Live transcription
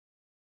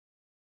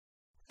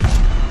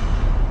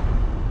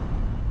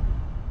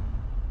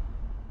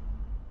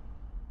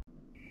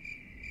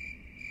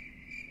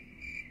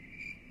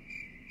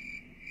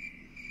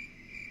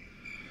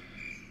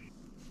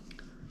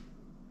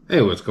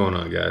Hey, what's going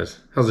on,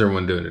 guys? How's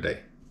everyone doing today?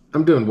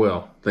 I'm doing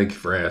well. Thank you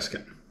for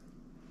asking.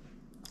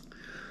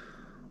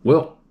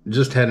 Well,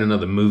 just had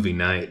another movie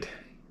night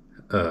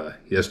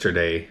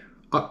yesterday,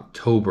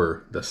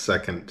 October the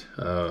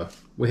 2nd.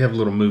 We have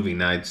little movie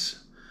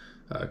nights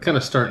kind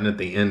of starting at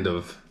the end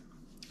of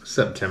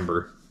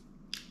September,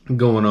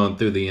 going on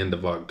through the end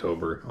of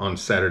October on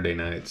Saturday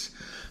nights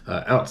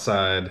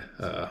outside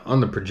on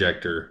the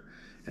projector.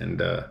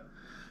 And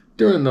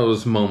during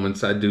those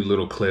moments, I do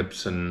little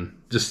clips and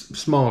just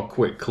small,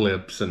 quick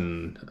clips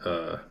and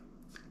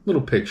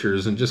little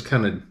pictures and just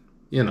kind of,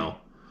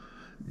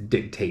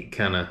 dictate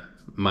kind of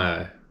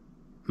my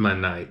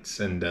nights.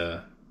 And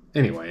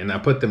anyway, and I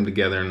put them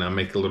together and I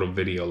make a little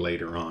video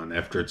later on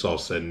after it's all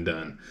said and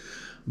done.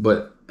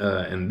 But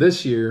and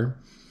this year,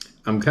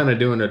 I'm kind of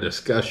doing a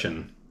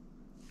discussion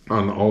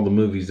on all the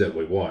movies that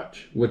we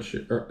watch, which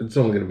it's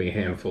only going to be a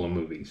handful of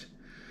movies.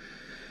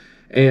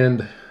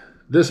 And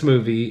this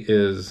movie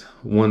is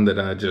one that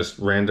I just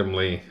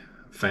randomly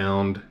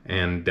found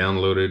and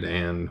downloaded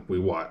and we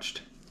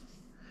watched.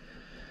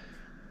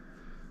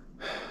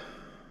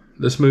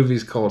 This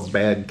movie's called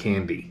Bad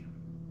Candy.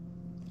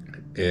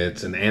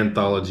 It's an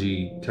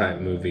anthology type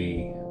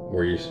movie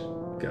where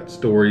you've got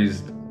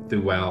stories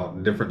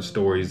throughout, different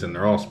stories, and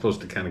they're all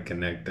supposed to kind of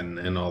connect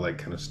and all that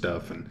kind of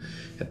stuff. And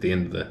at the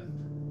end of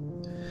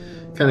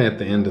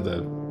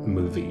the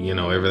movie,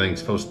 everything's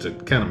supposed to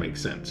kind of make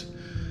sense.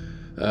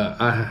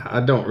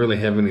 I don't really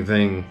have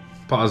anything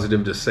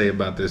positive to say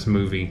about this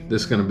movie.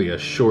 This is going to be a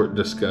short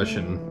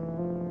discussion.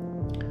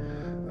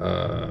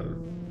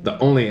 The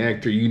only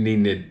actor you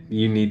need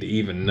to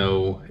even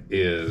know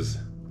is,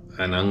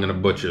 and I'm going to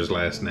butcher his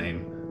last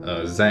name,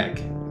 Zach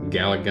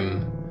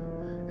Galligan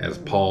as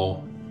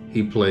Paul.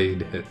 He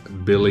played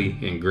Billy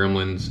in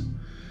Gremlins.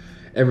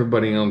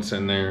 Everybody else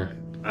in there,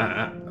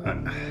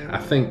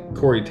 I think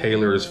Corey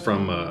Taylor is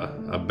from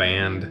a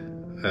band.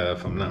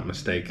 If I'm not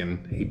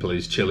mistaken, he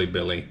plays Chili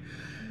Billy,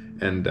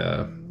 and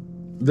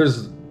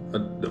there's a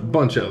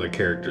bunch of other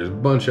characters, a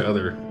bunch of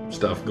other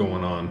stuff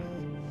going on.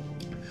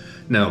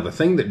 Now, the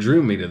thing that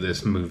drew me to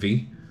this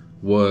movie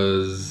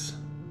was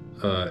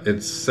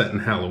it's set in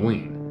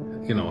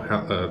Halloween,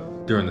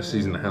 during the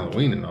season of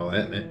Halloween and all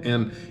that,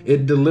 and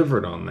it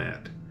delivered on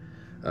that.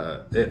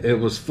 It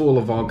was full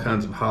of all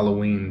kinds of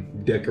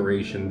Halloween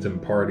decorations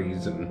and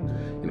parties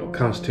and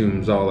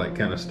costumes, all that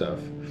kind of stuff.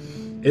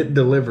 It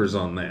delivers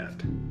on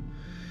that.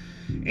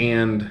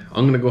 And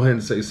I'm going to go ahead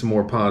and say some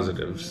more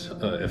positives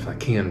if I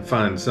can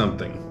find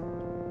something.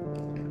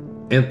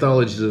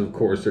 Anthologies, of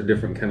course, are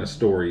different kind of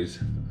stories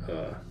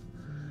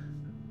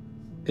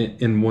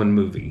in one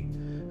movie.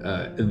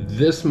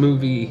 This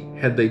movie,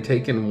 had they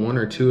taken one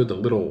or two of the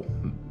little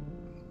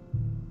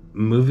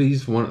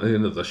movies,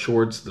 the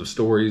shorts, the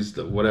stories,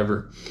 the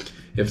whatever,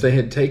 if they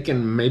had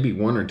taken maybe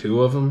one or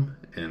two of them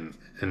and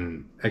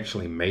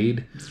actually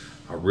made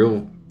a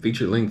real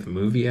feature-length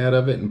movie out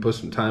of it and put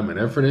some time and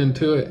effort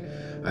into it,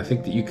 I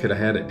think that you could have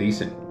had a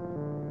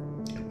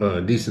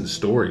decent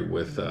story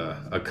with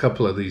a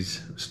couple of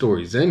these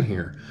stories in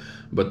here.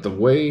 But the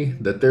way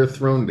that they're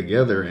thrown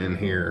together in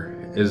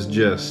here is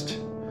just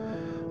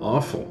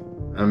awful.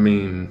 I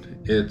mean,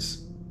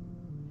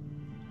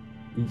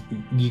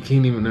 you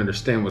can't even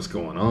understand what's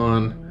going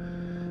on.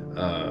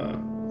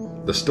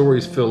 The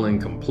stories feel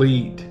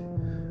incomplete.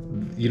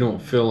 You don't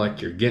feel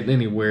like you're getting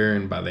anywhere,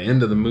 and by the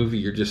end of the movie,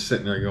 you're just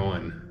sitting there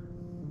going,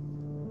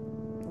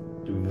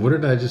 what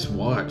did I just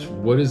watch?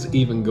 What is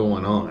even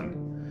going on?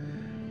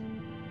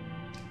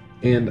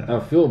 And I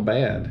feel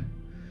bad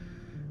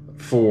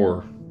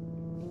for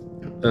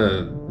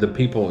the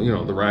people,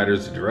 the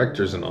writers, the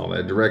directors, and all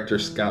that. Director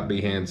Scott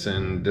B.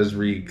 Hansen,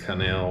 Desiree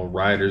Connell,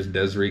 writers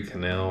Desiree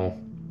Connell,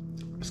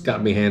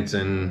 Scott B.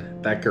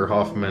 Hansen, Thacker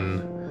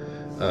Hoffman.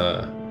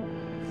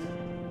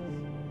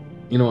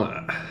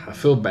 I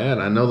feel bad.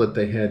 I know that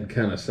they had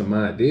kind of some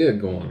idea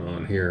going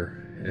on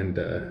here, and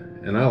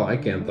I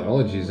like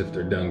anthologies if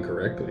they're done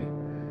correctly.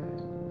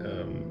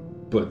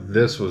 But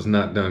this was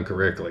not done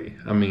correctly.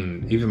 I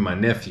mean, even my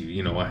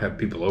nephew, I have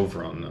people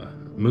over on the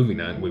movie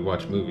night and we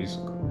watch movies.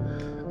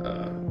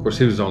 Of course,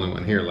 he was the only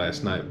one here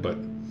last night, but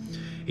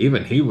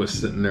even he was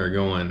sitting there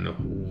going,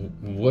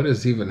 what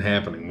is even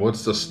happening?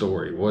 What's the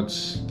story?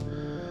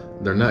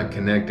 They're not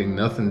connecting.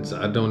 Nothing's,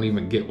 I don't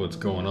even get what's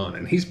going on.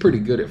 And he's pretty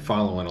good at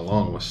following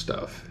along with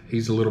stuff.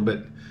 He's a little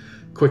bit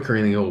quicker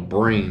in the old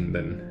brain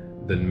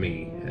than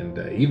me. And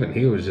even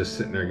he was just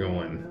sitting there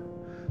going,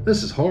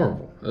 this is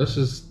horrible.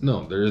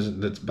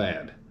 That's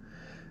bad.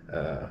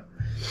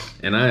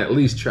 And I at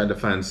least tried to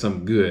find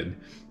some good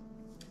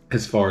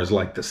as far as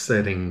like the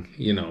setting,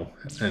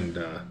 and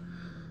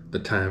the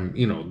time,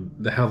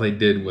 how they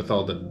did with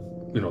all the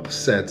the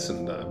sets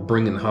and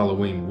bringing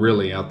Halloween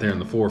really out there in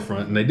the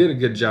forefront, and they did a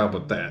good job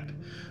with that.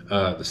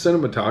 The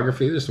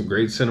cinematography, there's some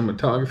great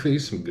cinematography,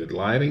 some good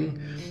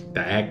lighting.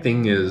 The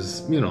acting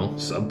is,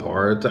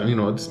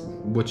 subpar. It's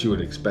what you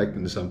would expect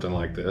in something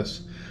like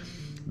this.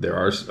 There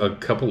are a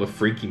couple of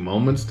freaky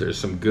moments. There's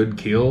some good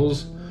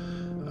kills.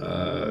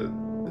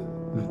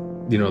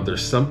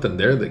 There's something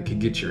there that could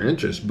get your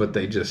interest, but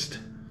they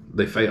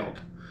failed.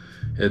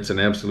 It's an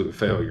absolute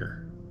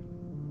failure.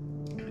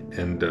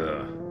 And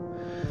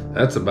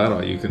that's about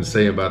all you can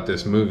say about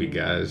this movie,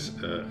 guys.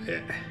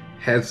 It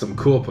had some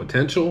cool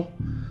potential,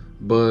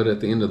 but at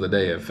the end of the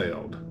day, it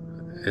failed.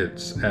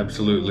 It's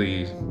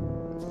absolutely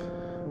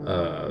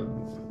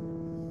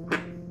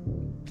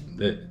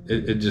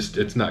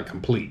it's not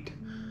complete.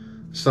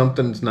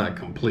 Something's not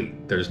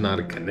complete. There's not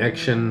a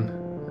connection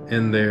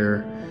in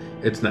there.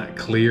 It's not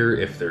clear.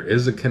 If there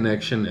is a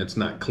connection, it's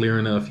not clear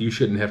enough. You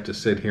shouldn't have to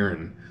sit here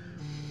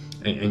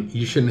and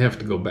you shouldn't have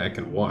to go back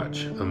and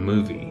watch a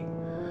movie,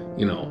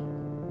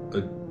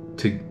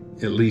 to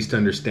at least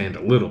understand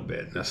a little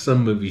bit. Now,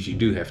 some movies you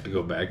do have to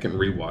go back and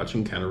rewatch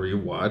and kind of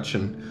rewatch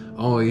and,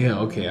 oh yeah,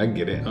 okay, I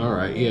get it. All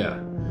right, yeah.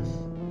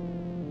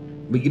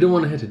 But you don't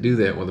want to have to do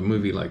that with a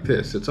movie like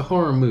this. It's a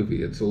horror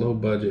movie. It's a low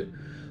budget.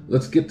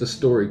 Let's get the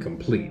story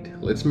complete.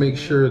 Let's make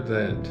sure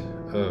that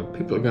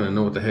people are going to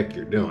know what the heck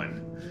you're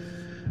doing,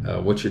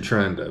 what you're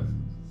trying to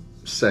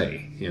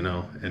say,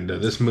 And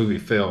this movie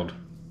failed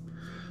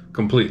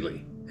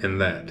completely in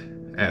that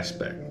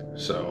aspect.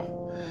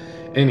 So,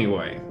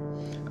 anyway,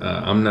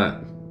 I'm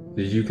not,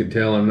 as you can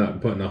tell, I'm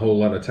not putting a whole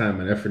lot of time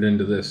and effort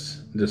into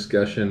this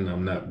discussion.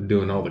 I'm not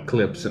doing all the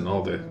clips and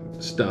all the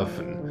stuff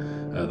and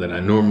that I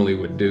normally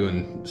would do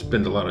and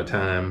spend a lot of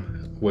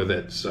time with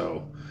it.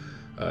 So,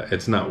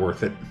 it's not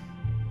worth it.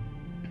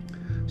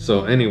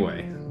 So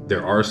anyway,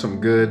 there are some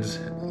goods,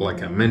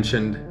 like I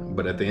mentioned,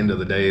 but at the end of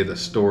the day, the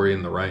story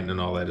and the writing and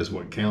all that is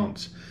what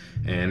counts,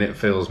 and it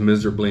fails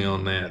miserably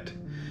on that.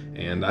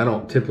 And I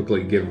don't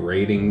typically give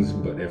ratings,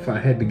 but if I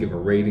had to give a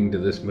rating to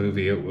this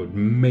movie, it would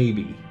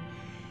maybe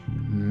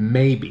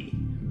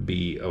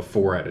be a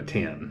 4 out of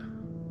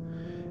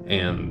 10.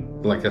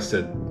 And like I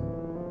said,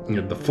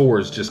 the 4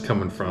 is just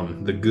coming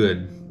from the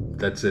good.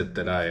 That's it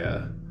that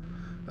I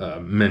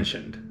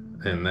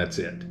mentioned, and that's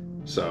it.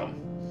 So,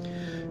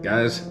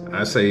 guys,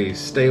 I say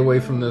stay away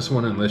from this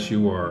one unless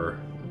you are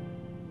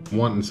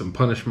wanting some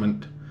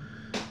punishment.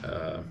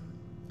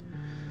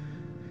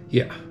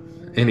 Yeah.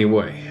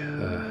 Anyway,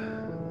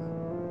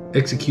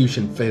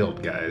 execution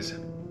failed, guys.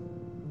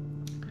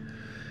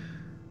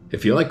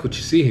 If you like what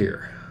you see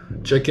here,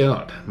 check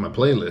out my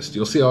playlist.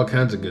 You'll see all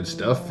kinds of good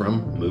stuff,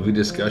 from movie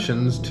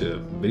discussions to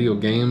video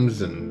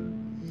games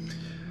and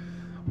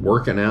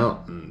working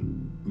out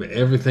and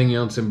everything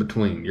else in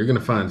between. You're going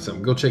to find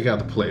something. Go check out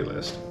the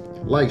playlist.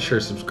 Like, share,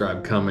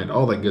 subscribe, comment,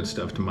 all that good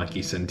stuff to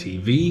Mikey Sin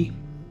TV.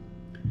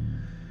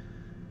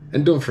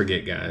 And don't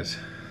forget, guys,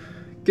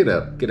 get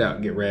up, get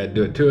out, get rad,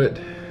 do it to it.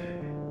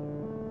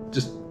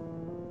 Just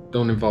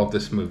don't involve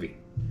this movie.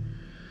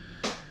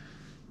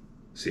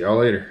 See y'all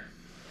later.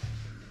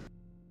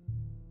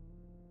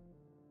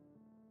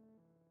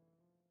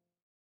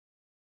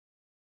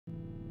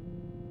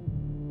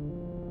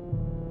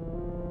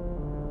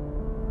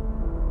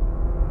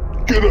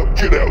 Get up,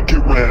 get out,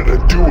 get rad,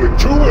 and do it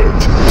to it!